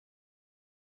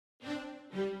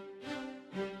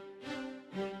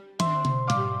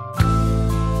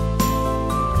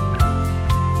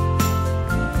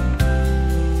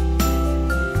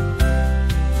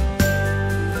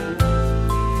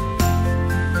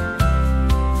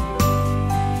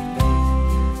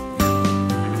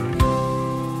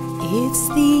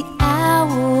the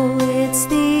owl, it's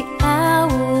the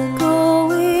owl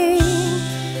going,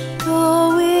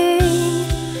 going.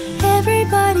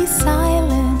 Everybody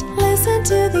silent, listen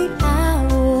to the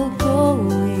owl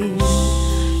going,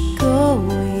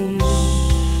 going.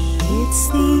 It's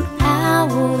the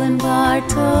owl and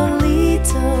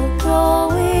Bartolito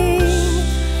going,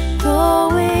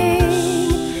 going.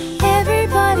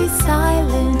 Everybody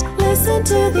silent, listen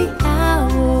to the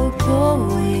owl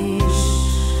going,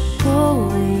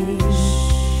 going.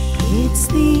 It's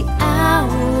the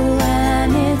owl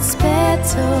and it's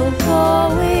better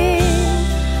going,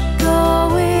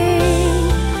 going.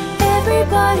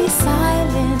 Everybody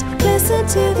silent, listen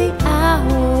to the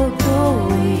owl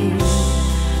going,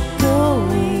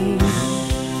 going.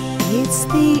 It's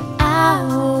the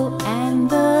owl and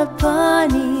the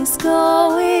bunny's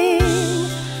going,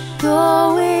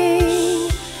 going.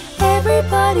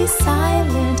 Everybody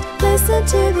silent, listen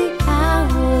to the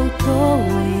owl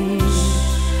going,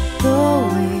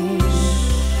 going.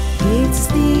 It's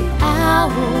the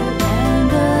owl and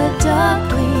the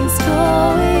ducklings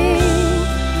going,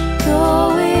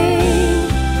 going.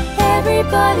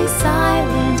 Everybody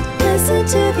silent, listen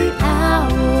to the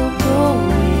owl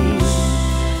going,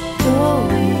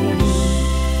 going.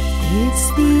 It's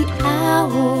the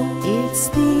owl, it's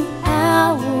the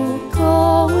owl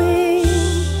going,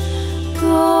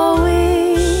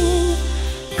 going.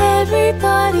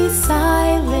 Everybody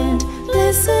silent,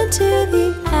 listen to the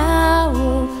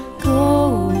owl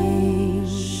going,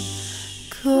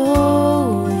 going.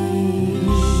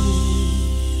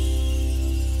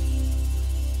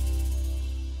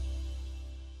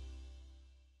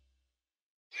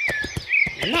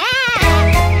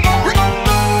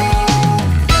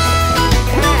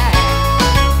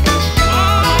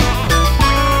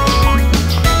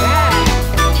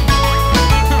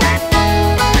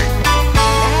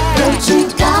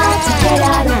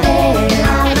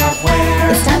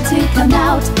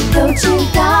 Don't you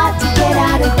got to get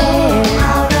out of there?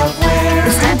 Out of where?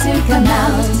 It's time to come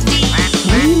out.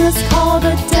 We must call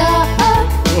the duck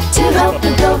to help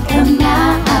the goat come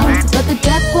out. But the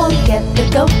duck won't get the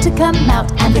goat to come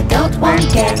out, and the goat won't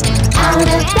get out of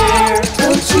there.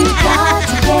 Don't you got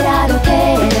to get out of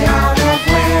there? Out of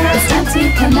where? It's time to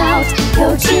come out.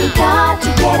 Don't you got to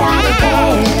get out of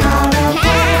there? Out of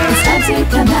where? It's time to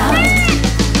come out.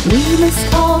 We must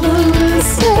call the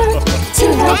rooster to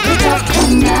help the duck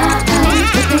come out.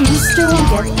 But the rooster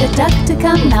won't get the duck to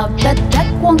come out. The duck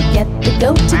won't get the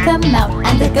goat to come out,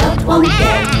 and the goat won't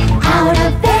get out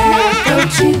of there.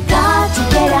 Don't you got to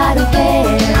get out of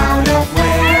there? Out of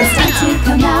where? It's time to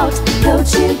come out.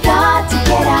 Don't you got to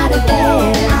get out of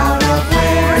there? Out of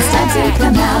where? It's time to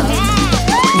come out.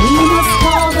 We must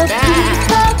call the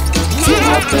peacock to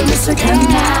help the rooster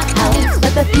come out.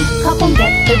 But the peacock won't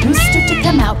get the rooster to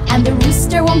come out, and the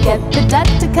rooster won't get the duck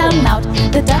to come out.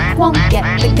 The duck won't get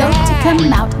the goat to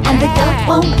come out, and the goat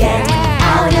won't get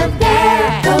out of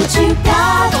there. Don't you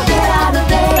got to get out of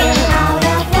there? Out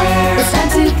of where? It's time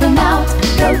to come out.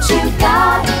 Don't you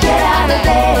got to get out of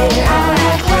there? Out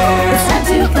of where? It's time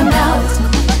to come out.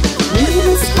 We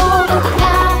must call the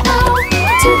cow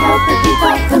to help the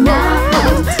peacock come out.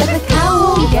 But the cow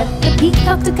won't get the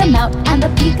peacock to come out, and the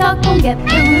peacock won't get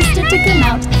the rooster to come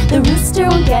out. The rooster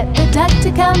won't get the duck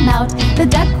to come out. The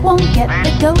duck won't get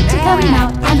the goat to come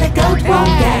out, and the goat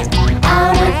won't get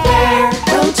out of there.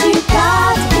 Don't you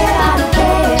got to get out of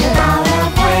there? Out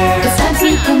of where? It's time to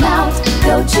come out.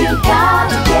 Don't you got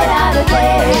to get out of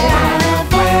there? Out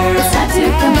of where? It's time to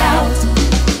come out.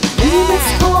 We must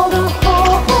call the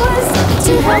horse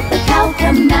to help the cow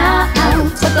come out.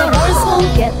 But the horse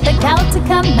won't get the cow to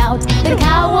come out. The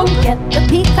cow won't get the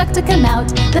peacock to come out.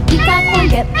 The peacock won't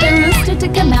get the rooster to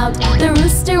come out. The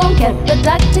rooster won't get the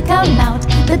duck to come out.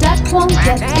 The duck won't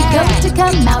get the goat to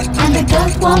come out, and the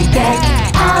goat won't get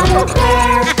out of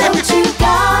there. Don't you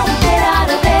gotta get out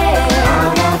of there?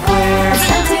 Out of where? It's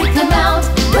time to come out.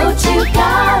 Don't you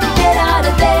gotta get out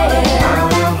of there?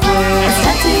 Out of where? It's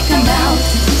time to come out.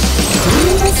 We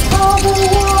must call the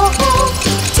wolf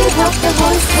to help the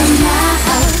horse come out.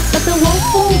 But the wolf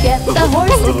won't get the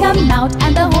horse to come out,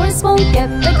 and the horse won't get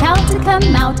the cow to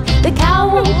come out. The cow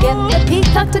won't get the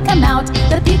peacock to come out.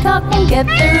 The peacock won't get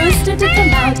the rooster to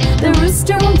come out. The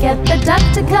rooster won't get the duck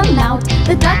to come out.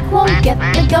 The duck won't get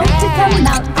the goat to come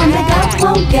out, and the goat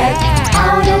won't get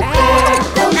out of there.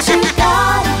 Don't you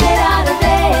gotta get out of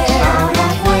there? Out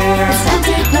of where? It's time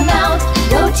to come out.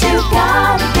 Don't you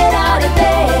gotta get out of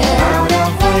there? Out of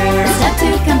where? It's time to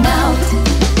come out.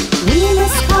 We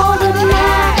must call the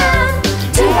man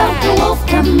to help the wolf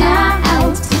come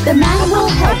out. The man will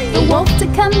help the wolf to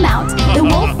come out. The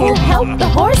wolf will help the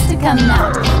horse to come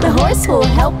out. The horse will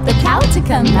help the cow to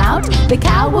come out. The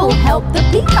cow will help the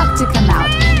peacock to come out.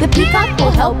 The peacock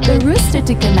will help the rooster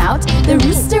to come out. The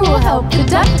rooster will help the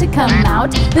duck to come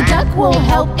out. The duck will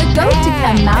help the goat to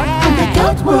come out. And the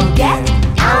goat will get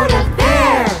out of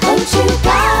there. Don't you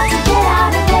got to get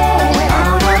out of there?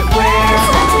 Out of where? It's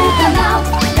time to come out.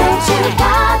 Don't you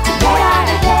got to get out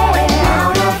of there?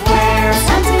 Out of where? It's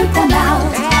time to come out.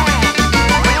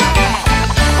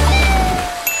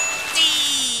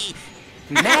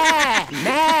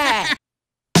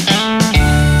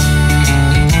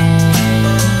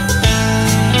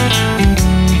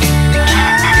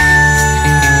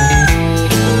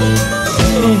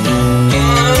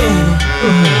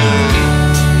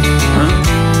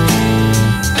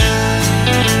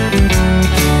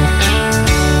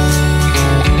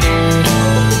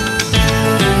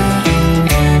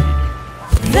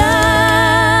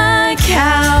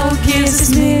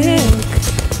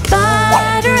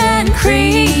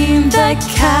 The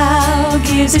cow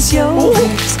gives us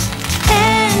yogurt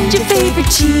and your favorite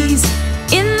cheese.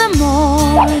 In the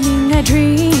morning I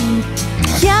drink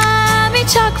yummy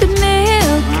chocolate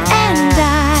milk, and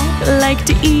I like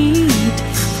to eat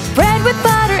bread with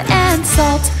butter and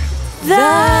salt.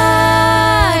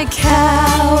 The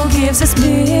cow gives us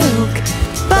milk,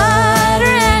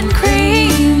 butter and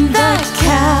cream. The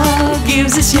cow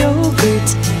gives us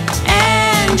yogurt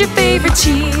and your favorite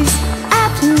cheese.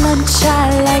 At lunch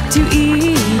I like to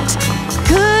eat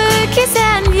cookies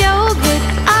and yogurt.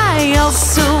 I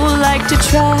also like to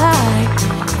try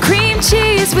cream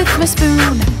cheese with my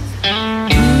spoon.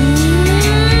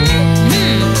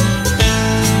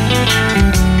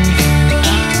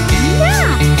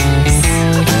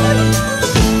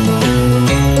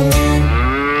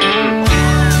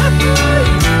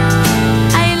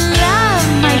 I love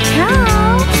my cow.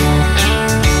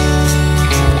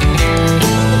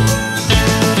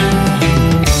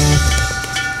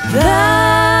 The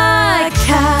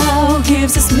cow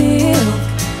gives us milk,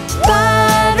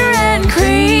 butter and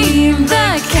cream.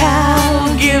 The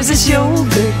cow gives us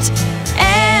yogurt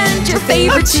and your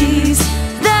favorite cheese.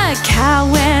 The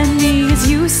cow and me, as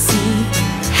you see,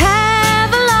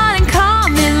 have a lot in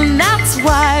common. That's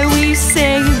why we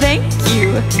say thank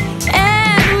you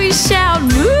and we shout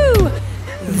moo.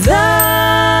 The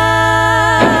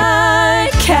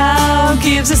cow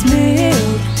gives us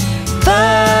milk,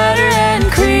 butter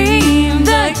and cream.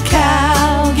 The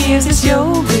cow gives us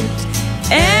yogurt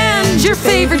and your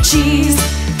favorite cheese.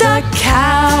 The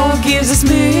cow gives us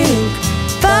milk,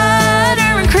 butter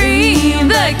and cream.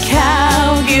 The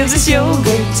cow gives us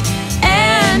yogurt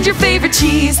and your favorite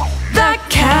cheese. The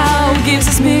cow gives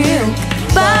us milk,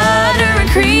 butter and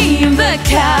cream. The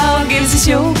cow gives us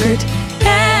yogurt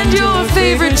and your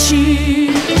favorite cheese.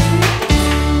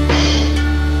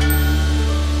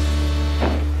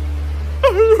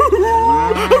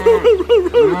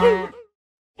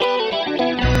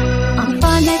 On the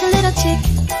farm there's a little chick.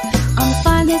 On the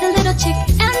farm there's a little chick.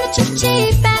 And the chick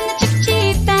cheep, and the chick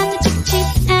cheep, and the chick cheep,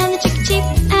 and the chick cheep,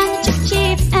 and the chick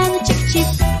cheep, and the chick cheep.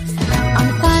 On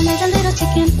the farm there's a little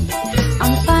chicken. On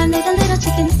the farm there's a little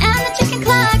chicken. And the chicken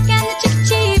cluck, and the chick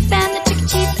cheep, and the chick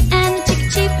cheep, and the chick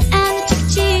cheep, and the chick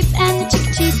cheep, and the chick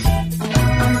cheep.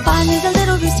 On the farm there's a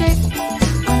little rooster.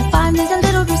 On the farm there's a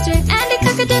little rooster. And he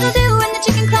cock-a-doodle-doo, and the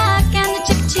chicken cluck, and the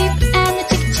chick cheep, and the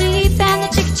chick cheep, and the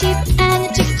chick cheep, and the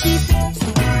chick cheep.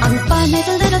 On the farm there's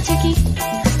a little turkey.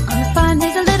 On the farm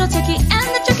there's a little turkey. And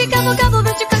the turkey gobble gobble,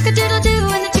 rooster cock-a-doodle-doo,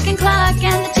 and the chicken cluck,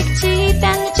 and the chick cheep,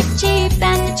 and the chick cheep,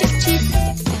 and the chick cheep.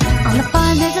 On the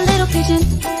farm there's a little pigeon.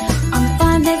 On the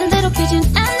farm there's a little pigeon.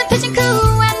 And the pigeon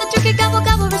coo, and the turkey gobble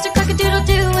gobble, rooster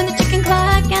cock-a-doodle-doo, and the chicken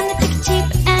cluck, and the chick cheep,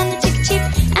 and the chick cheep,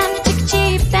 and the chick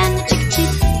cheep, and the chick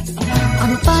cheep. On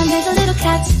the farm there's a little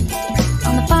cat.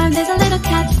 On the farm there's a little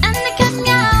cat. And the cat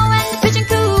meow, and the pigeon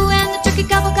coo, and the turkey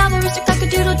gobble gobble, rooster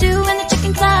cock-a-doodle-doo, and the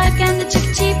chicken cluck, and the chick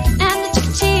cheep, and the chick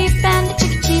cheep, and the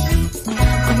chick cheep.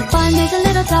 On the farm there's a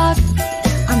little dog.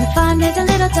 On the farm there's a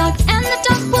little dog. And the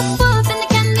dog woof woof, and the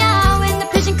cat meow, and the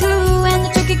pigeon coo, and the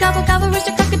turkey gobble gobble,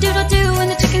 rooster cock-a-doodle-doo, and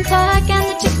the chicken cluck, and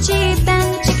the chick cheep, and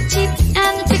the chick cheep,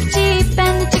 and the chick cheep,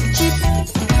 and the chick cheep.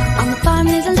 On the farm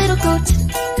there's a little goat.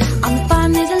 On the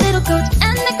farm there's a little goat.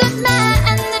 And the goat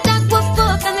maa, and the dog woof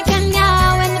woof, and the cat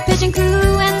meow, and the pigeon coo,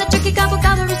 and the turkey gobble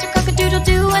gobble, rooster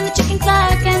cock-a-doodle-doo, and the chicken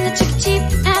cluck, and the chick cheep,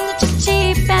 and the chick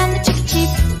cheep, and the chick cheep.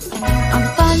 On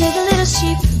the farm there's a little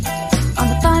sheep. On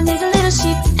the farm there's a little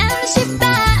sheep. And the sheep baa,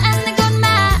 and the goat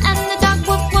maa, and the dog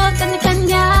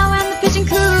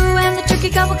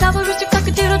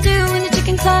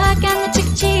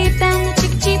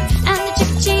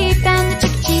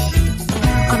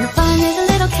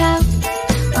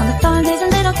farm there's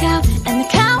a little cow, and the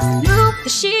cow moo, the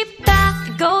sheep baa,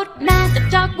 the goat maa, the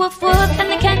dog woof woof,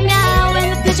 and the cat meow,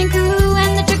 and the pigeon coo,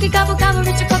 and the turkey gobble gobble,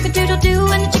 rooster cock a doodle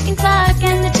doo, and the chicken cluck,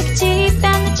 and the chicken cheep,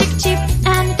 and the chicken cheep,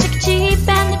 and the chicken cheep,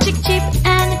 and the chicken cheep,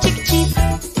 and the chicken cheep.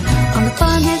 On the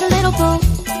farm there's a little bull,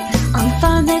 on the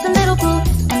farm there's a little bull,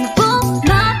 and the bull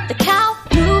maa, the cow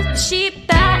moo, the sheep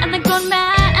baa, and the goat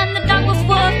maa, and the dog woof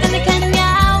woof, and the cat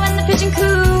meow, and the pigeon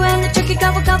coo, and the turkey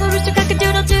gobble gobble, rooster cock a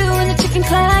doodle doo, and the chicken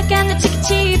cluck, and the chicken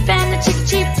cheep, and the chicken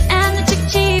cheep, and the chicken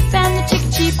cheep, and the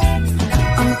chicken cheep.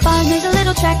 On the farm there's a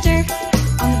little tractor,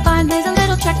 on the farm there's a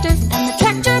little tractor, and the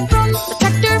tractor broom, the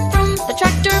tractor broom, the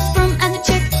tractor broom, and the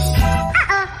chick.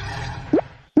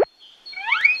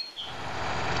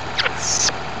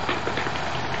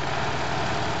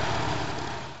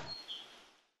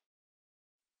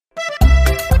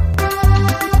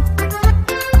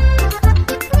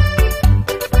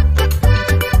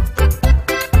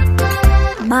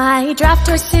 My draft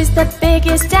horse is the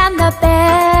biggest and the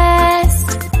best.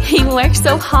 He works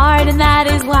so hard and that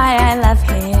is why I love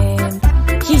him.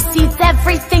 He seeds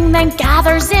everything then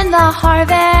gathers in the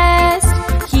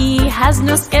harvest. He has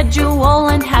no schedule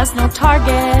and has no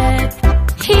target.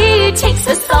 He takes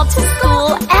us all to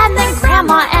school and then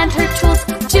grandma and her tools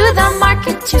to the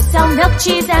market to sell milk,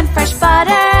 cheese and fresh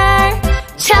butter.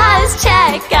 Just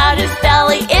check out his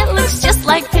belly, it looks just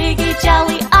like piggy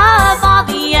jelly. Of all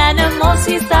the animals,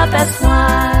 he's the best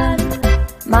one.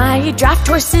 My draft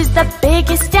horse is the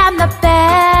biggest and the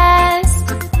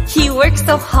best. He works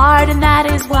so hard and that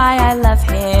is why I love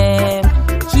him.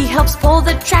 He helps pull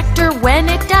the tractor when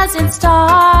it doesn't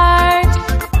start.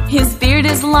 His beard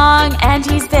is long and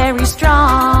he's very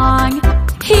strong.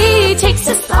 He takes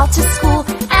us all to school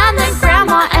and then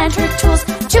grandma and her tools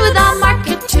to the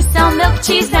market to sell milk,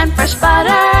 cheese and fresh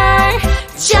butter.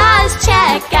 Just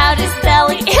check out his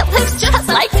belly, it looks just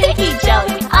like piggy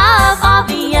jelly. Of all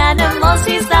the animals,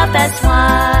 he's the best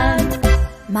one.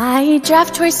 My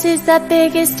draft horse is the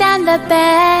biggest and the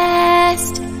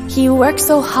best. He works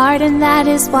so hard and that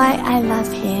is why I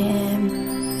love him.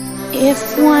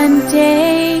 If one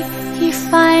day he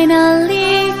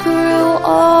finally grew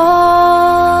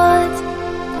old,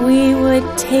 we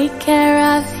would take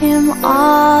care of him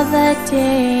all the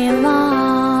day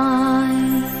long.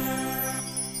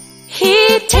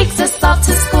 He takes us all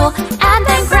to school and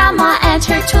then grandma and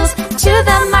her tools to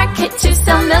the market to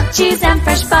sell milk, cheese and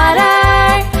fresh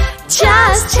butter.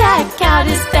 Just check out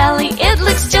his belly, it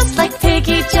looks just like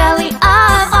piggy jelly.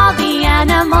 Of all the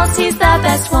animals, he's the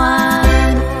best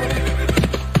one.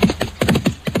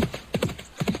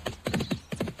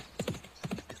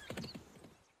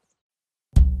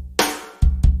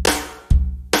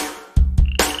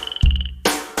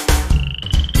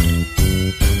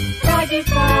 Froggy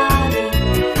Froggy,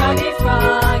 Froggy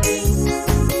Froggy.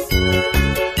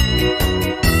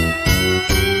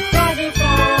 Froggy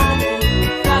Froggy,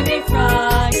 Froggy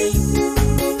Froggy.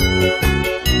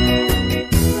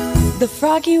 The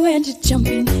froggy went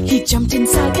a-jumping, he jumped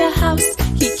inside the house.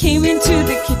 He came into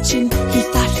the kitchen, he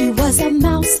thought he was a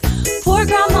mouse. Poor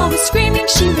grandma was screaming,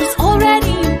 she was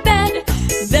already in bed.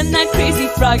 Then that crazy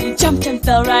froggy jumped and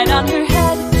fell right on her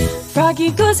head.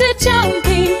 Froggy goes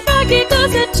a-jumping, Froggy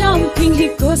goes a-jumping. He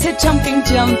goes a-jumping,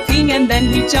 jumping, and then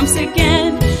he jumps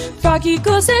again. Froggy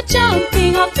goes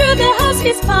a-jumping, all through the house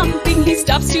he's pumping. He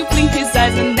stops to blink his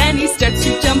eyes and then he starts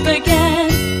to jump again.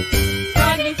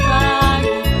 Froggy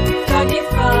Froggy, Froggy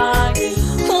Froggy.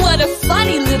 What a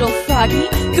funny little froggy,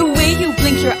 the way you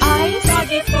blink your eyes.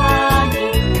 Froggy Froggy,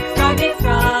 Froggy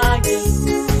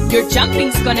Froggy. Your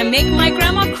jumping's gonna make my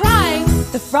grandma cry.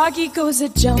 The froggy goes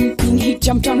a-jumping, he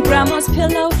jumped on grandma's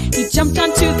pillow. He jumped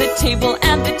onto the table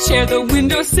and the chair, the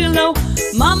windowsillo.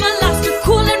 Mama lost her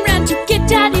cool and ran to get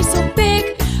daddy so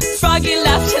big. Froggy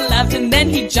laughed and laughed and then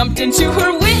he jumped into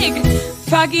her wig.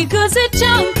 Froggy goes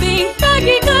a-jumping,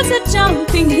 Froggy goes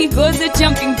a-jumping. He goes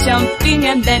a-jumping, jumping,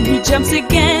 and then he jumps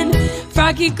again.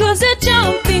 Froggy goes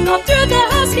a-jumping, all through the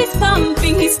house he's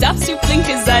pumping. He stops to blink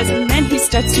his eyes and then he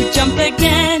starts to jump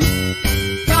again.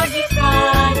 Froggy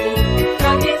Froggy,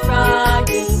 Froggy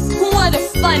Froggy. What a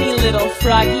funny little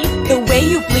froggy, the way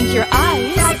you blink your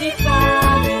eyes. Froggy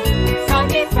Froggy,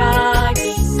 Froggy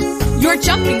Froggy. Your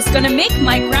jumping's gonna make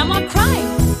my grandma cry.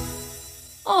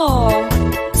 Oh,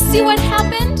 see what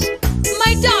happened?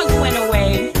 My dog went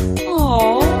away.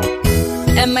 Oh,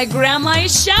 and my grandma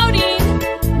is shouting,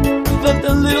 but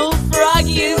the little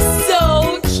froggy is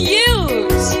so cute.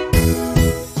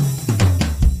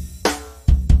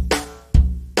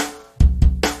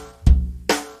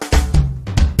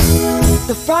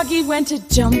 The froggy went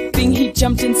a-jumping, he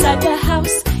jumped inside the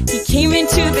house. He came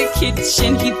into the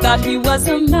kitchen, he thought he was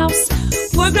a mouse.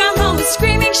 Before Grandma was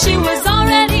screaming, she was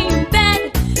already in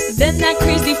bed. Then that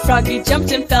crazy Froggy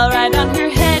jumped and fell right on her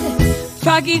head.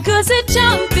 Froggy goes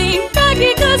a-jumping,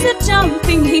 Froggy goes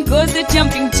a-jumping. He goes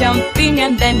a-jumping, jumping,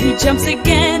 and then he jumps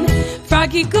again.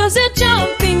 Froggy goes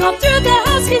a-jumping, all through the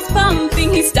house he's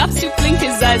bumping. He stops to blink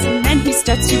his eyes and then he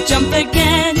starts to jump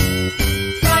again.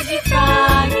 Froggy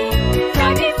Froggy,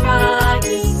 Froggy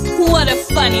Froggy. What a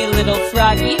funny little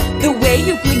Froggy, the way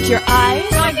you blink your eyes.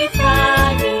 Froggy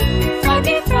Froggy,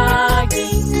 Froggy Froggy.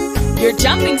 Your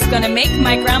jumping's gonna make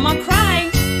my grandma cry.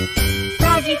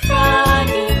 Froggy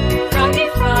Froggy, Froggy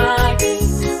Froggy.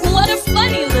 What a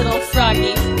funny little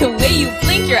Froggy, the way you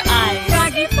blink your eyes.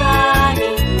 Froggy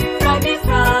Froggy, Froggy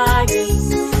Froggy.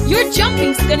 Your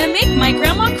jumping's gonna make my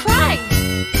grandma cry.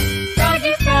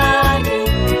 Froggy Froggy,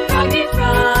 Froggy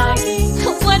Froggy.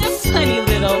 What a funny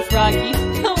little Froggy,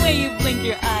 the way you blink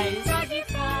your eyes. Froggy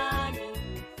Froggy,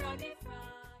 Froggy Froggy.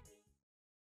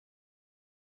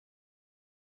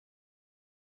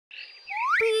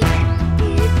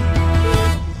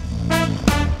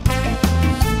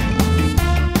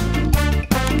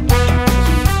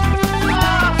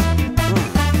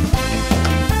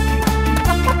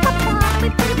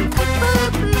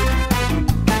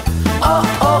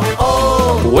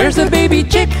 Where's the baby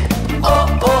chick? Oh,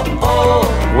 oh,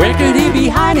 oh. Where could he be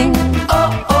hiding?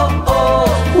 Oh, oh,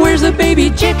 oh. Where's the baby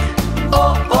chick?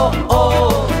 Oh, oh,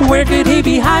 oh. Where could he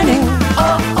be hiding?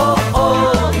 Oh, oh,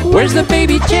 oh. Where's the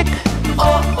baby chick?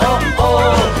 Oh, oh,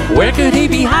 oh. Where could he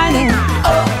be hiding?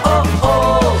 Oh, oh,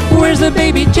 oh. Where's the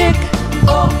baby chick?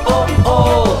 Oh, oh,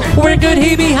 oh. Where could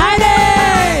he be hiding?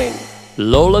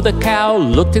 Lola the cow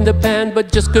looked in the pen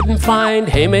but just couldn't find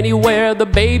him anywhere. The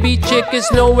baby chick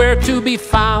is nowhere to be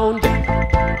found.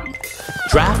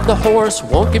 Draft the horse,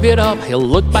 won't give it up. He'll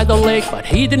look by the lake, but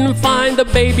he didn't find the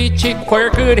baby chick.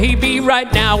 Where could he be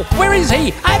right now? Where is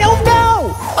he? I don't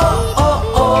know. Oh,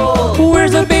 oh, oh.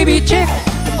 Where's the baby chick?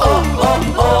 Oh,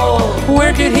 oh, oh.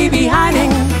 Where could he be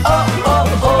hiding? Oh,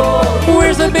 oh, oh.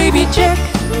 Where's the baby chick?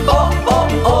 Oh,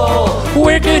 oh, oh.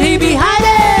 Where could he be hiding?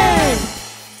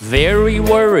 Very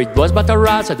worried was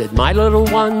Bataraza. Did my little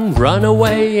one run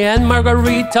away? And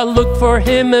Margarita looked for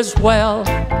him as well.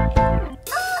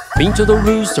 Pinto the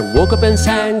rooster woke up and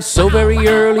sang so very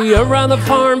early around the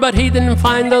farm, but he didn't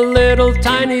find the little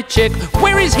tiny chick.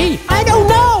 Where is he? I don't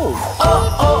know.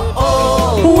 Oh, oh,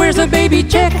 oh. Where's the baby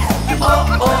chick? Oh,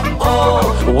 oh,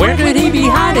 oh. Where could he be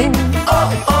hiding?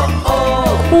 Oh, oh,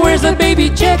 oh. Where's the baby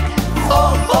chick?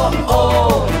 Oh, oh,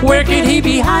 oh. Where could he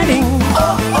be hiding?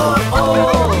 Oh, oh,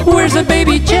 oh. Where's the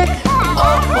baby chick?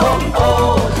 Oh, oh,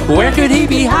 oh. Where could he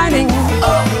be hiding?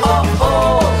 Oh,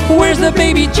 oh, oh. Where's the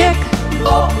baby chick?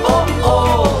 Oh, oh,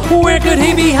 oh. Where could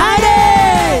he be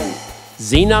hiding?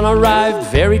 Zenon arrived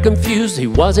very confused. He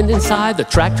wasn't inside the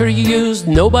tractor he used.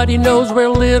 Nobody knows where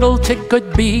little chick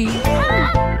could be.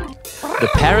 The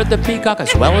parrot, the peacock,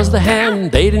 as well as the hen,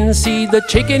 they didn't see the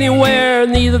chick anywhere.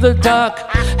 Neither the duck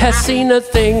has seen a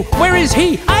thing. Where is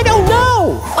he? I don't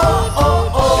know. Oh,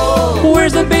 oh, oh.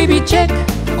 Where's the baby chick?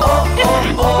 Oh,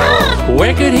 oh, oh.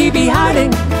 Where could he be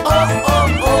hiding? Oh,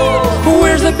 oh, oh.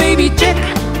 Where's the baby chick?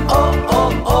 Oh,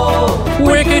 oh, oh.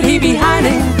 Where could he be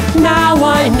hiding? Now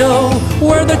I know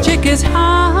where the chick is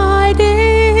hiding.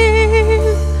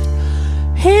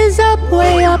 He's up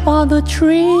way up on the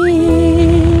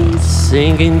tree,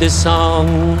 singing this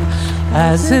song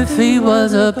as if he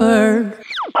was a bird.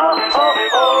 Oh, oh,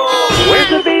 oh. Where's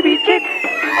the baby chick?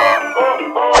 Oh,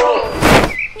 oh, oh.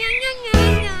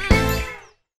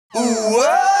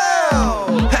 Wow!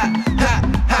 Ha, ha,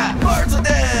 ha! Bartol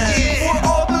dance! Yeah. For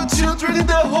all the children in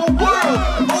the whole world!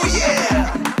 Oh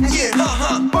yeah! Yeah,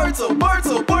 Bartol,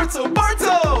 Bartol, Bartol,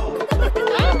 Bartol!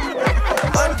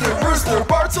 I'm the rooster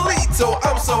Bartolito.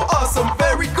 I'm so awesome,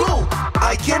 very cool.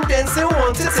 I can dance and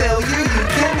want to tell you, you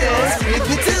can dance with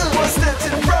me too. One step to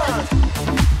the front,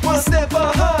 one step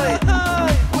behind.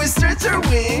 We stretch our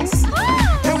wings,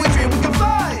 and we dream we can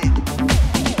fly.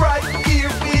 Right here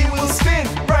we will spin,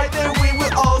 right there we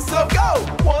will also go.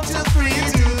 1, 2, 3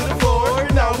 to the floor.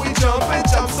 Now we jump and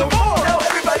jump some more. Now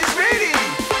everybody's ready,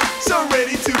 so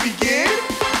ready to begin.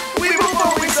 We move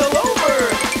our wings all over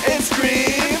and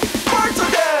scream, Bartol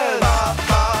dance! Ba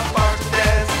ba Bartol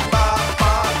dance, ba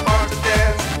ba Bartol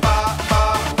dance, ba ba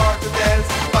Bartol dance,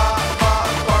 ba ba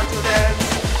Bartol dance.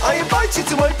 I invite you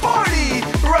to my party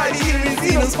right here in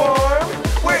Zenon's farm,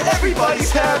 where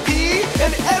everybody's happy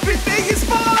and everything is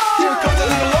fun. Here comes the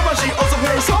little llama, she also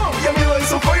heard a song. Yamila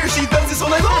is on fire, she dances all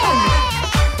night long.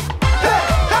 Hey,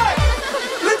 hey,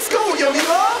 let's go,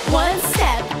 Yamila! One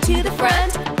step to the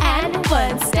front and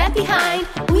one step behind.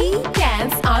 We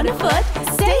dance on a foot,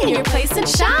 stay in your place and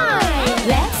shine.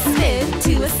 Let's spin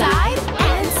to a side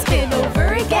and spin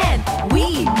over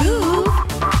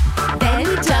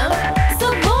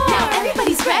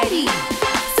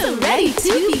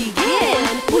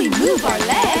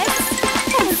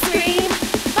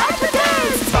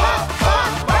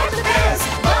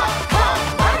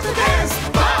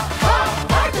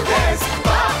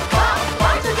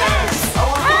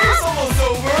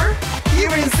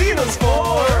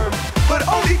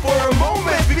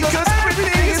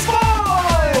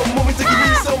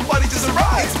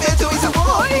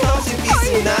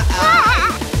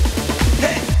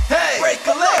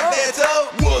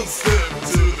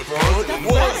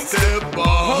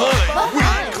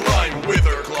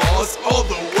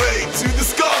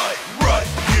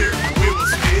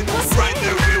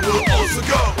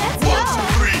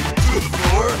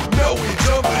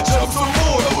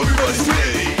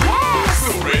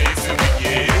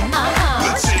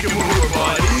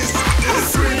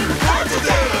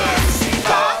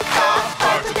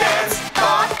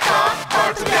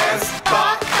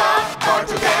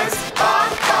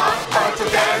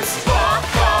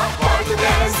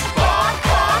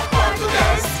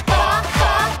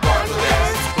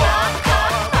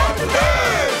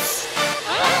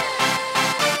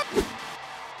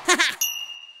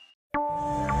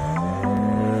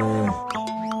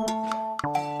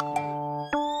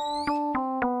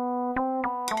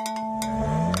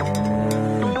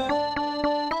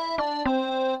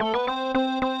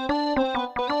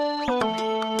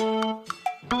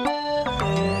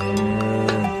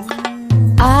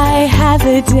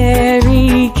a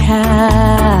dairy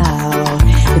cow.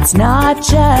 It's not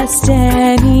just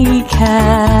any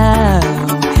cow.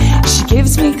 She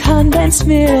gives me condensed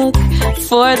milk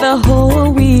for the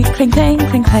whole week. Cling, clang,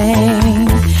 cling, clang.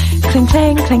 Cling,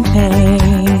 clang, cling,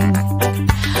 clang.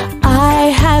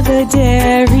 I have a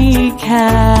dairy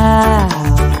cow.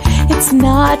 It's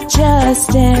not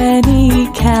just any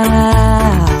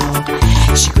cow.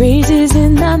 She grazes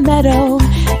in the meadow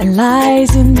and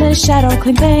lies in the shadow.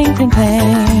 Cling, clang, cling,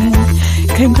 clang.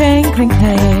 Cling, clang, cling,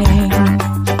 clang.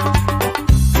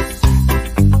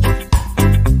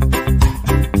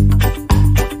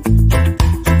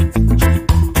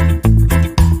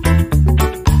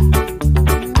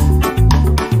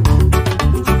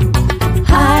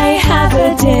 I have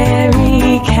a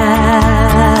dairy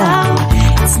cow.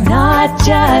 It's not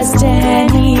just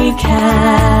any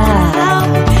cow.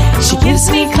 She gives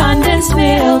me condensed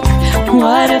milk.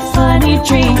 What a funny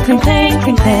drink. Cling, clang,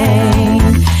 cling,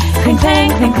 clang. Cling, clang,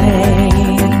 cling,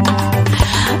 clang.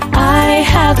 I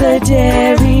have a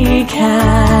dairy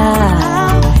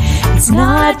cow. It's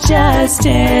not just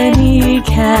any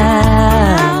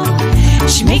cow.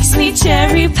 She makes me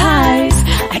cherry pies.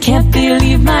 I can't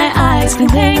believe my eyes. Cling,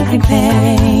 clang, cling,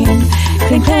 clang.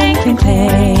 Cling, clang, cling,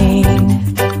 clang.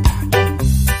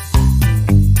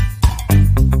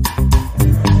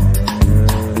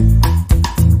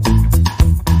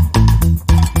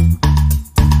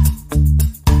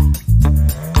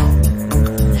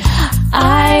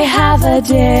 A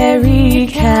dairy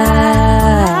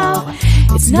cow.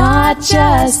 It's not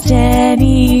just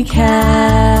any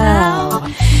cow.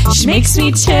 She makes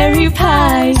me cherry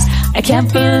pies. I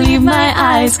can't believe my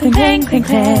eyes. Cling, clang, cling,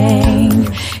 clang.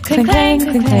 Cling, clang,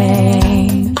 cling,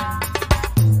 clang.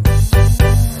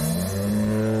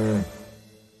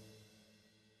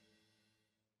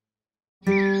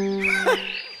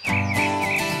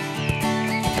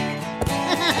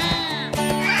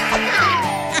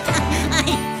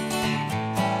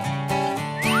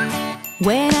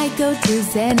 When I go to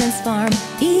Zenon's farm,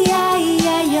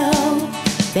 E-I-E-I-O,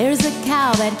 there's a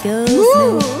cow that goes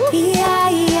moo,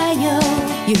 E-I-E-I-O.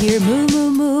 You hear moo,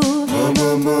 moo, moo, moo,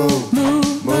 moo, moo, moo,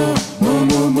 moo, moo,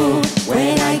 moo, moo.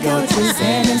 When I go to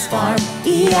Zenon's farm,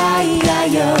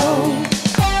 E-I-E-I-O.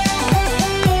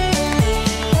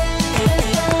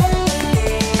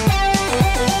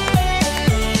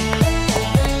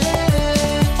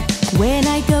 When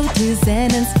I go to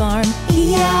Zenon's farm,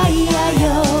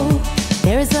 E-I-E-I-O,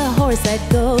 there's a horse that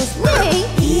goes neigh,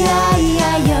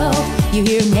 E-I-E-I-O. You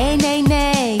hear neigh, neigh,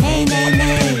 neigh, neigh, neigh,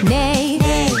 neigh, neigh,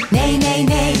 neigh, neigh,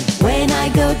 neigh. When I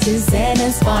go to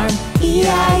Zenon's farm,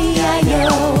 E-I-E-I-O.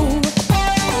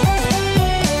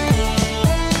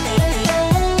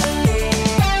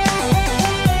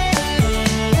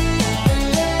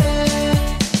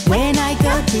 When I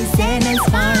go to Zenon's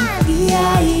farm,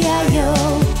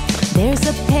 E-I-E-I-O, there's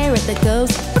a parrot that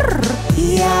goes brrr,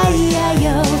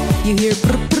 E-I-E-I-O. You hear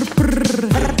brr, brr, brr,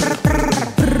 brr, brr,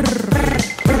 brr,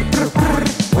 brr, brr, brr.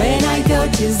 When I go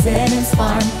to Zenon's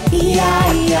farm,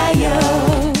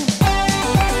 E-I-E-I-O.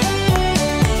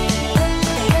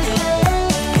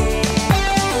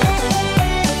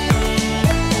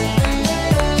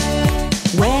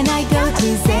 When I go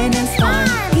to Zenon's farm,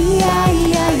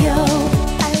 E-I-E-I-O.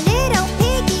 A little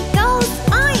piggy goes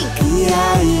oink,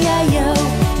 E-I-E-I-O.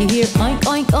 You hear oink,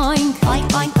 oink, oink, oink,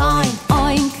 oink, oink,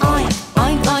 oink, oink,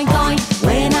 oink, oink, oink.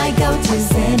 When I go to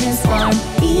Zenon's farm,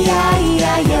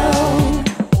 E-I-E-I-O.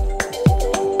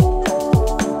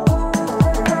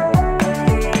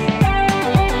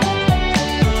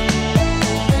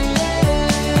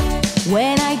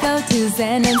 When I go to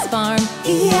Zenon's farm,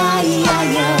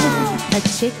 E-I-E-I-O. A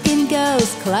chicken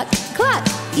goes cluck, cluck,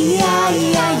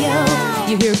 E-I-E-I-O.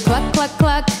 You hear cluck, cluck,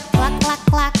 cluck, cluck, cluck,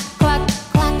 cluck, cluck,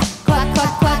 cluck, cluck,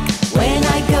 cluck, cluck. When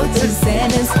I go to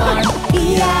Zenon's farm,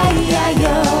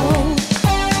 E-I-E-I-O.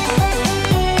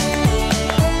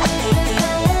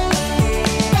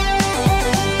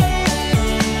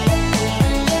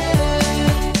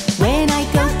 When I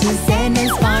go to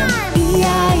Zenon's farm,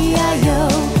 E-I-E-I-O.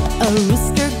 A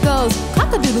rooster goes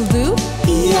cock-a-doodle-doo,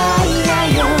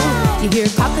 E-I-E-I-O. You hear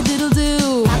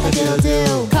cock-a-doodle-doo,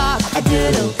 cock-a-doodle-doo,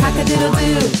 cock-a-doodle,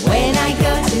 cock-a-doodle-doo. When I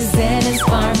go to Zenon's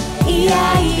farm,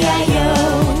 E-I-E-I-O.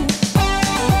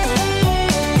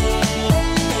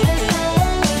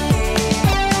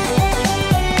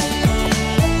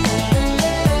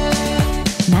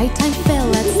 Nighttime fell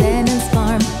at Zenon's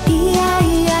farm,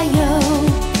 E-I-E-I-O.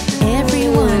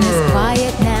 Everyone is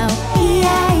quiet now,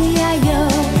 E-I-E-I-O.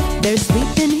 They're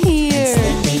sleeping here,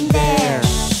 sleeping there.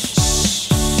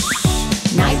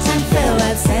 Nighttime fell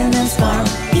at Zenon's farm,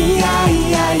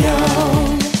 E-I-E-I-O.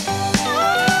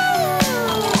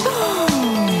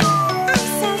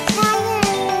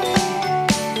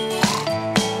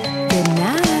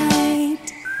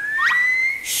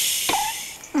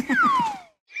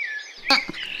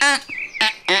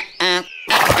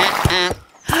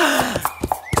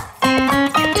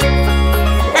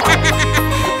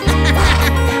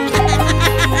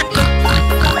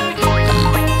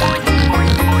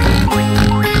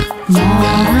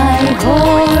 My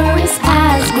horse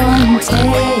has one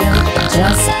tail,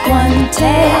 just one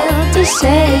tail to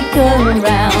shake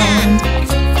around.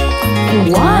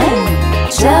 One,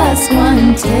 just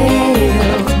one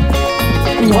tail.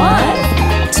 One,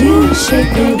 to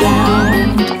shake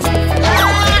around.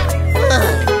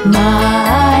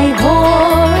 My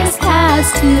horse has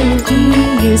 2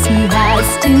 ears, he has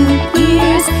 2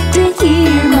 ears to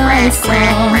hear my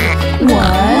song. 1,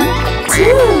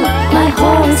 2, my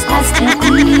horse has 2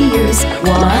 ears.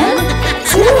 1,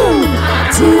 2,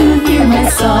 to hear my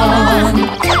song.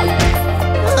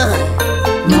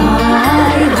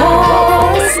 My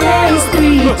horse neighs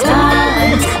 3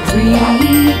 times,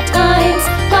 3 times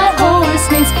my horse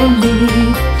neighs for me.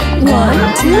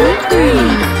 1, 2, 3.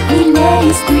 He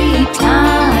neighs 3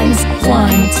 times. 1,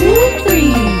 2,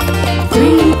 3.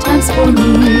 3 times for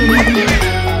me.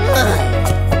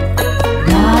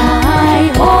 My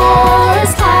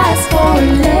horse has 4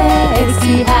 legs.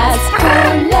 He has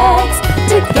 4 legs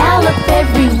to gallop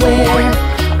everywhere.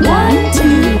 1,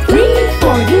 2, 3,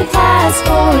 4. He has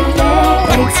 4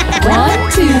 legs. 1,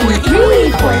 2,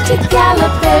 3, 4 to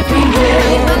gallop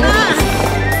everywhere.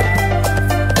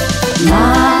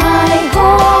 My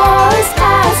horse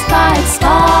has 5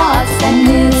 spots, and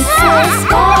this is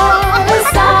far as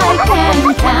I can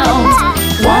count.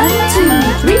 1, 2,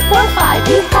 3, 4, 5.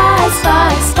 He has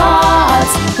 5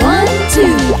 spots. 1,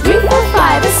 2, 3, 4,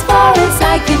 5, as far as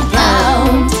I can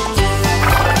count.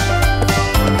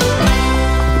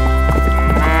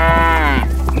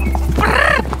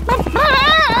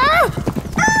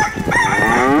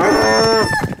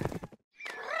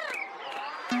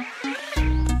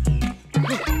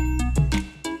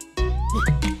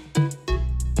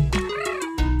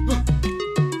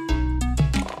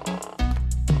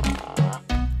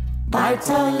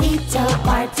 Bartolito,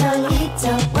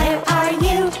 Bartolito, where are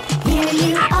you? Here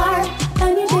you are. A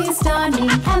new day is dawning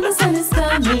and the sun is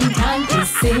coming. Time to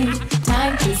sing,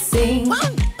 time to sing.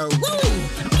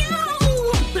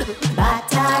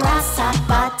 Bataraza,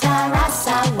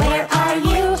 Bataraza, where are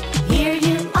you? Here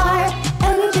you are.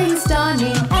 A new day is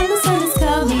dawning and the sun is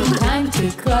coming. Time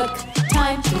to cluck,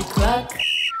 time to cluck.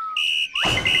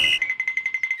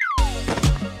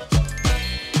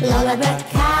 Lola the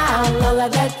cow, Lola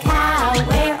the cow,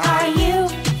 where are you?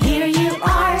 Here you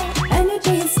are. A new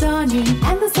day is dawning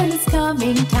and the sun is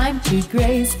coming. Time to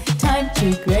graze, time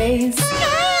to graze.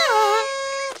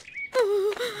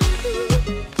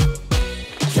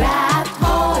 Draft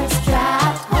horse,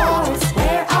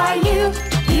 where are you?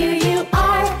 Here you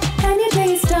are. A new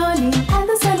day is dawning and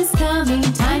the sun is coming.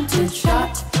 Time to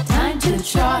trot, time to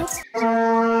trot.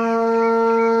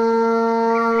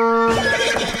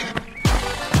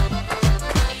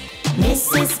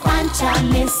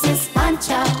 Mrs.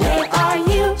 Pancha, where are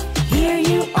you? Here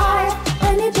you are.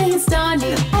 A new day is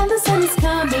dawning and the sun is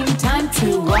coming. Time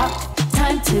to walk,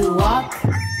 time to walk.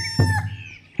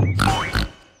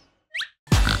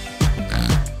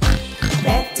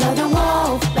 Beto the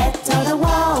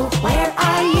wolf, where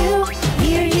are you?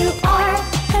 Here you are.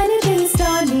 A new day is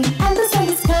dawning and the sun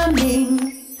is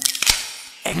coming.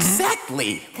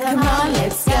 Exactly! Come on,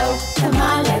 let's go, come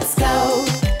on, let's go.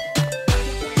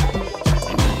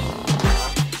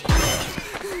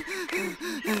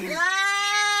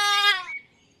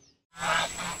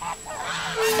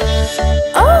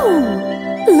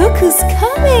 Oh, look who's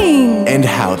coming! And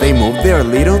how they move their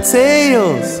little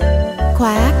tails!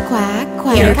 Quack, quack,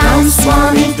 quack. Here comes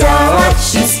Mommy Dog,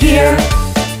 she's here.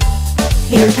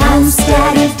 Here comes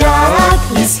Daddy Dog,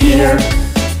 he's here.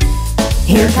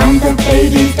 Here come the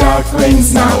baby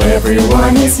ducklings, now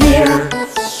everyone is here.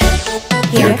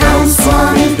 Here comes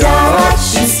Mommy Dog,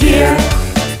 she's here.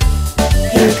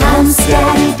 Here comes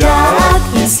Daddy Dog,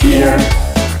 he's here.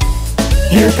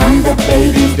 Here come the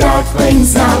baby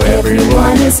ducklings, now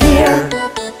everyone is here.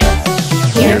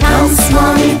 Here comes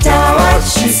Mommy Dog,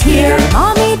 she's here.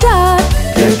 Mommy Dog.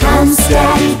 Here comes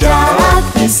Daddy Dog,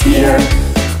 he's here.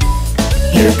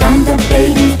 Here come the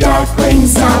baby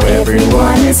ducklings, now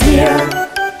everyone is here.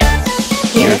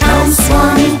 Here comes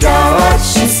Mommy Dog,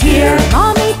 she's here.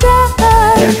 Mommy Dog.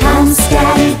 Here comes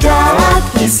Daddy Dog,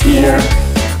 he's here.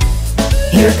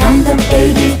 Here come the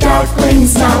baby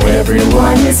ducklings, now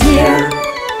everyone is here.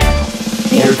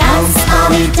 Here comes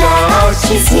Mommy Dog,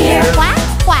 she's here. Quack,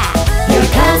 quack. Here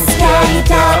comes Daddy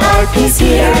Dog, he's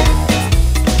here.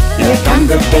 Here come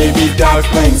the baby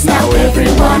ducklings, now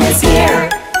everyone is here.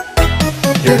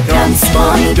 Here comes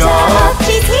Mommy Dog,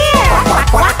 She's here. quack,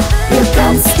 quack. Here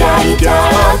comes Daddy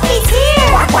Dog, He's here.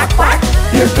 quack, quack, quack.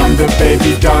 Here come the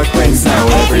baby ducklings, now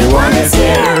everyone is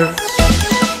here.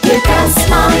 Here comes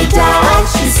Mommy Dog,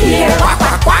 she's here. Quack,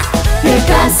 quack, quack. Here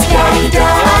comes Daddy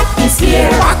Dog, he's here.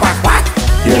 Quack, quack, quack.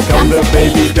 Here come the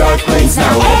baby ducklings,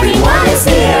 now everyone is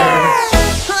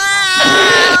here.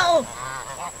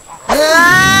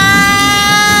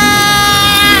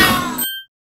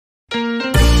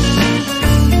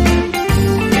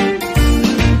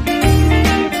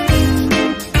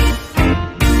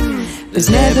 There's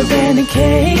never been a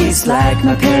case like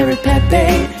my Parrot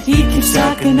Pepe. He keeps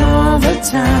talking all the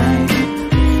time,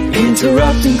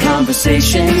 interrupting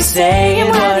conversations, saying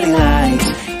what he likes.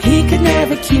 He could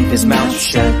never keep his mouth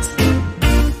shut.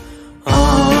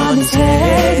 On his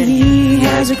head he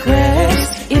has a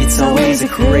crest, it's always a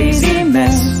crazy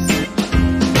mess.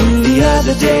 The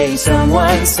other day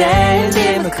someone sent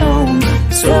him a comb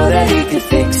so that he could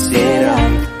fix it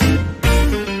up.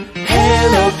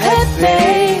 Hello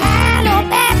Pepe, Hello,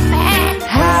 Pepe.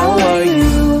 how are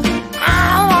you?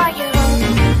 How are you?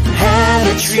 Have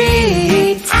a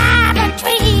treat, Have a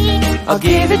treat. I'll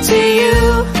give it to you.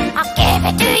 I'll give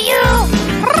it to you.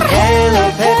 Hello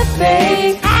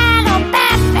Pepe, Hello,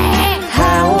 Pepe.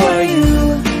 how are you?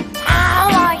 How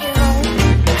are you?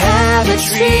 Have a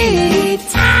treat,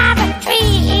 Have a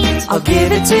treat. I'll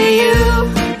give it to you.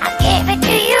 I'll give it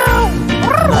to you.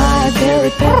 My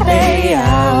Parrot Pepe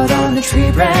out on the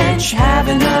tree branch,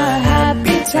 having a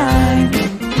happy time.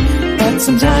 But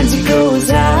sometimes he goes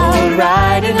out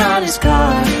riding on his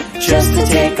car just to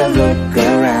take a look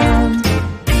around.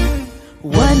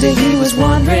 One day he was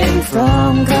wandering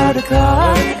from car to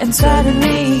car, and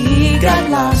suddenly he got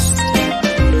lost,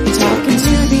 talking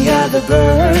to the other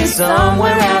birds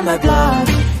somewhere around my block.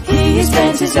 He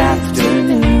spent his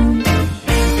afternoon.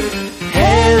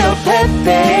 Hello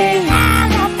Pepe,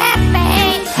 Hello,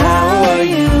 Pepe. how are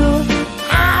you?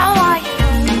 How are you?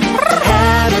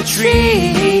 Have a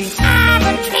treat, Have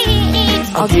a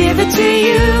treat. I'll give it to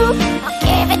you. I'll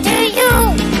give it to you.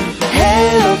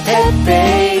 Hello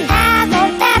Pepe, Hello,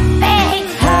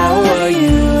 Pepe. how are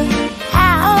you?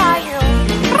 How are you?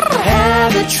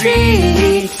 Have a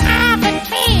treat, Have a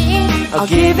treat. I'll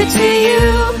give it to you.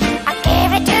 I'll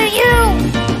give it to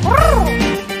you.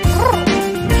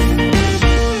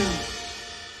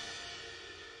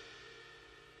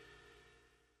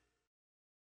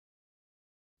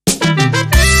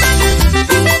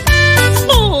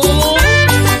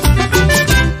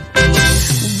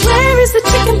 Where is the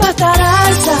chicken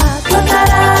Bataraza?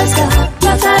 Bataraza,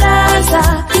 Bataraza.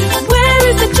 Where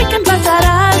is the chicken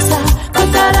Bataraza?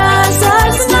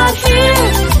 Bataraza's not here.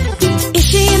 Is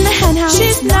she in the hen house?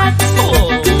 She's not.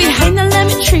 Behind the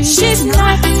lemon tree? She's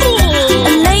not.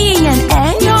 Laying an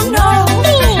egg? No, no.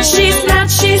 She's not,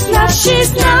 she's not,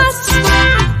 she's not.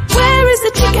 Where is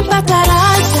the chicken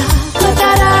Bataraza?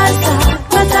 Bataraza,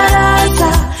 Bataraza.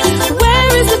 Where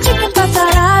is the chicken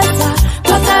Bataraza?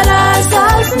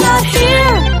 Bataraza's not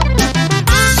here.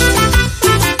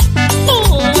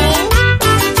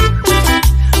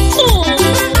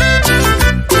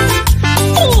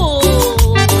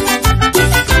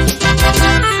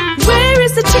 Where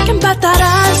is the chicken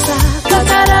Bataraza?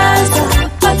 Bataraza,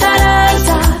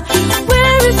 Bataraza.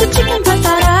 Where is the chicken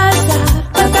Bataraza?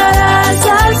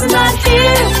 Bataraza's not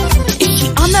here. Is she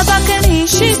on the balcony?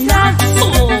 She's not.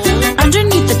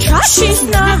 Underneath the truck? She's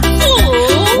not.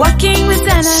 Walking with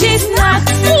Zenón? She's not.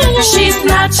 She's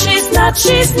not, she's not,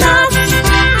 she's not.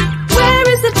 Where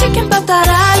is the chicken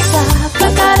Bataraza?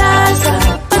 Bataraza,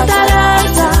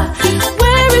 Bataraza.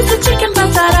 Where is the chicken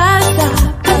Bataraza?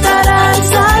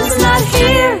 Bataraza's not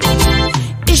here.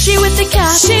 Is she with the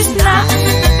cow? She's not.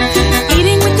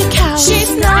 Eating with the cow?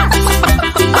 She's not.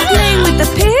 Playing with the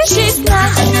pig? She's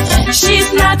not. She's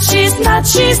not, she's not,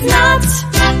 she's not.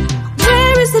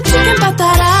 Where is the chicken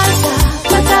Bataraza?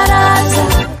 Bataraza,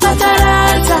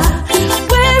 Bataraza.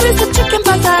 Where is the chicken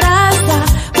Bataraza?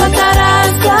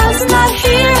 Bataraza's not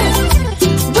here.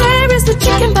 Where is the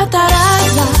chicken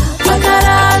Bataraza?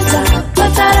 Bataraza,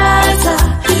 Bataraza.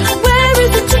 Where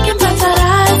is the chicken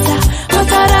Bataraza?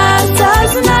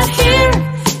 Bataraza's not here.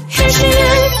 Here she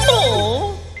is.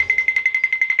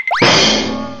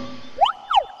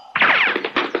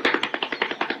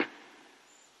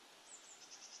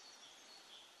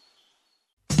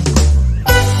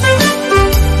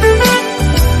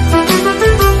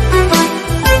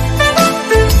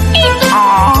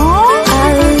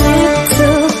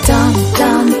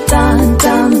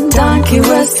 He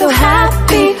was so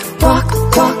happy,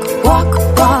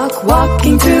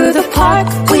 walking through the park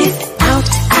without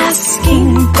asking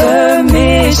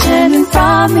permission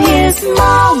from his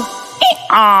mom.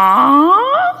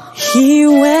 He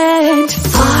went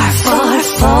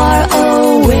far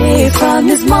away from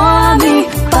his mommy,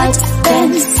 but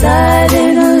then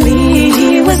suddenly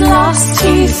he was lost.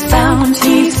 He found,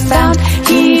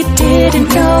 he didn't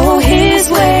know his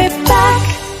way back.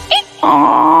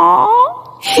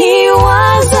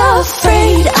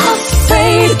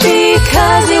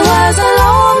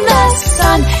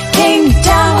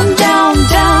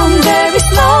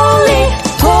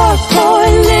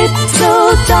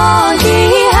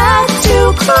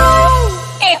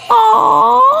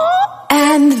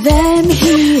 And then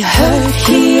he heard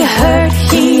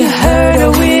a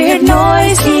weird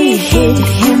noise. He hid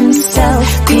himself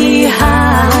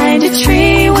behind a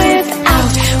tree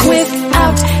without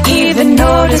even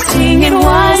noticing it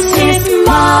was his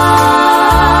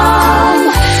mom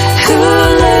who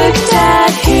looked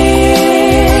at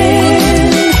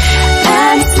him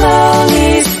and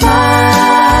slowly smiled.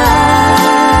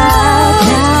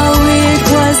 Now it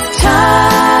was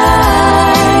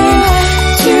time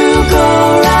to go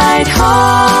right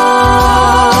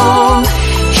home.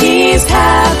 He's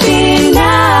happy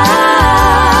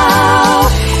now.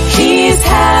 He's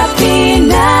happy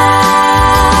now.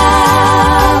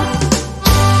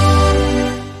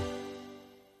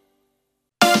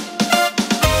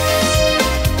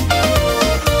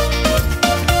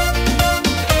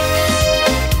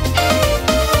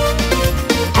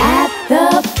 At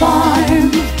the farm,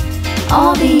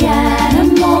 all the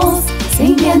animals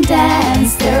sing and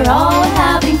dance, they're all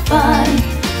having fun.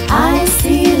 I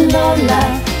see Lola,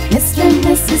 Mr. and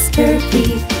Mrs.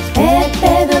 Turkey,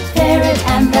 Pepe the parrot,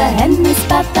 and the hen Miss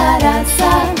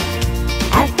Bataraza.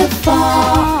 At the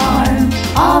farm,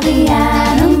 all the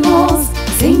animals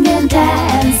sing and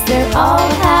dance, they're all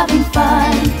having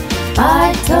fun.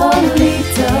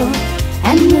 Bartolito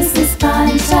and Mrs.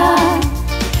 Pancha,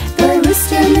 the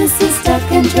rooster, Mrs.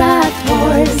 Duck, and draft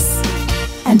horse.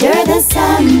 Under the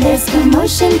sun there's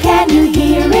commotion, can you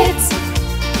hear it?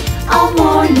 All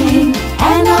morning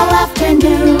and all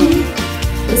afternoon,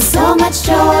 with so much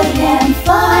joy and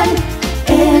fun.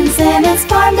 In Zenon's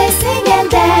farm they sing and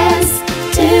dance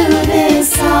to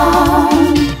this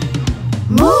song.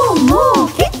 Moo, moo,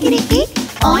 kikiriki,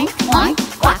 oink, oink,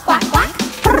 quack, quack, quack.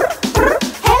 Prr, prr,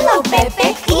 hello, Pepe,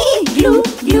 igloo,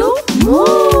 glue,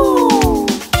 moo.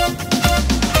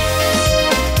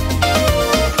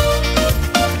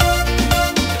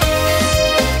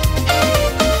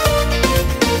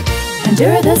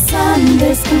 Under the sun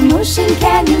there's commotion,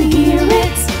 can you hear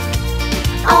it?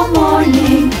 All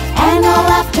morning and all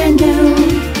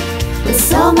afternoon, with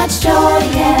so much joy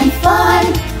and fun.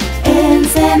 In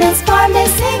Zenon's farm they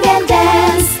sing and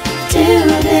dance to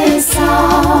this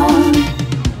song.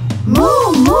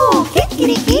 Moo, moo,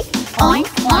 kikiriki, oink,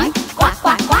 oink, quack,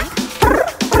 quack, quack. Prr,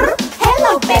 prr,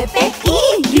 hello, Pepe,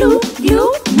 igloo,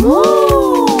 glue, moo.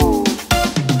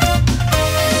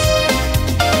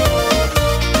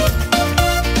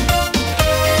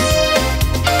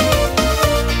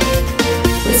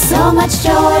 So much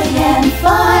joy and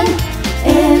fun.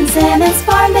 In Zenon's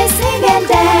farm they sing and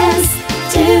dance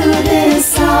to this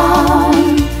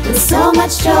song. With so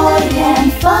much joy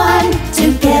and fun,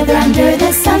 together under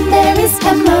the sun there is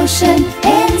commotion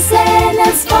in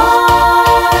Zenon's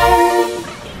farm.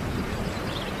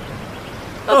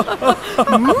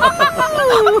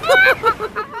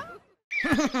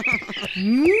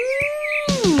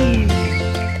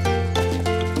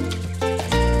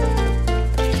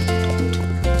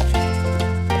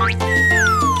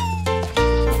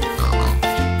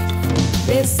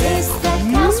 This is the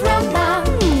cow's rumba.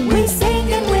 We sing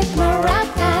it with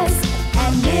maracas.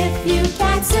 And if you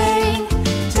can't sing,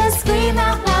 just scream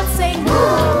out loud, say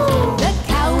moo. The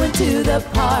cow went to the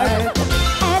park,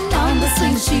 and on the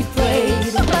swing she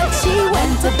played, but she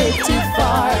went a bit too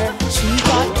far. She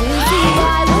got dizzy, I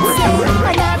would say,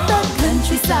 and at the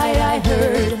countryside I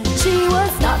heard she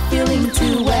was not feeling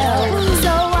too well.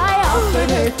 So I offered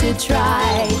her to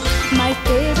try my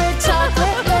favorite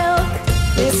chocolate milk.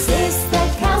 This is the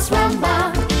cow's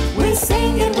rumba. We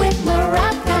sing it with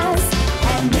maracas.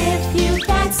 And if you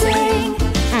can't sing,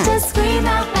 just scream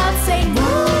out loud, say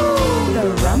moo. The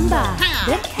rumba,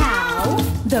 the cow.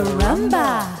 The rumba,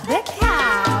 the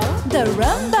cow. The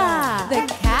rumba, the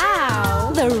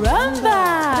cow. The rumba,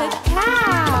 the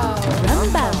cow.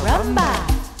 Rumba, rumba.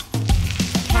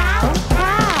 Cow,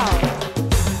 cow.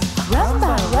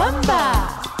 Rumba, rumba.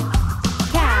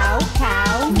 Cow,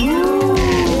 cow, moo.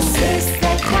 This is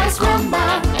the cow's rumba.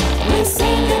 We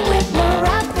sing it with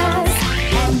maracas.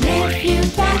 And if you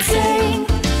can't sing,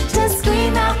 just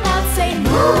scream out loud, say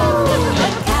moo. The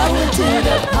cow went to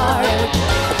the park,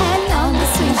 and on the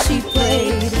swing she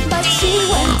played, but she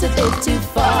went a bit too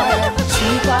far. She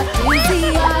got dizzy,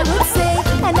 I would say,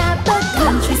 and at the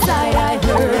countryside I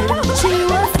heard she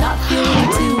was not feeling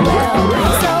too well.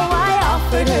 So I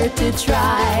offered her to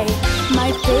try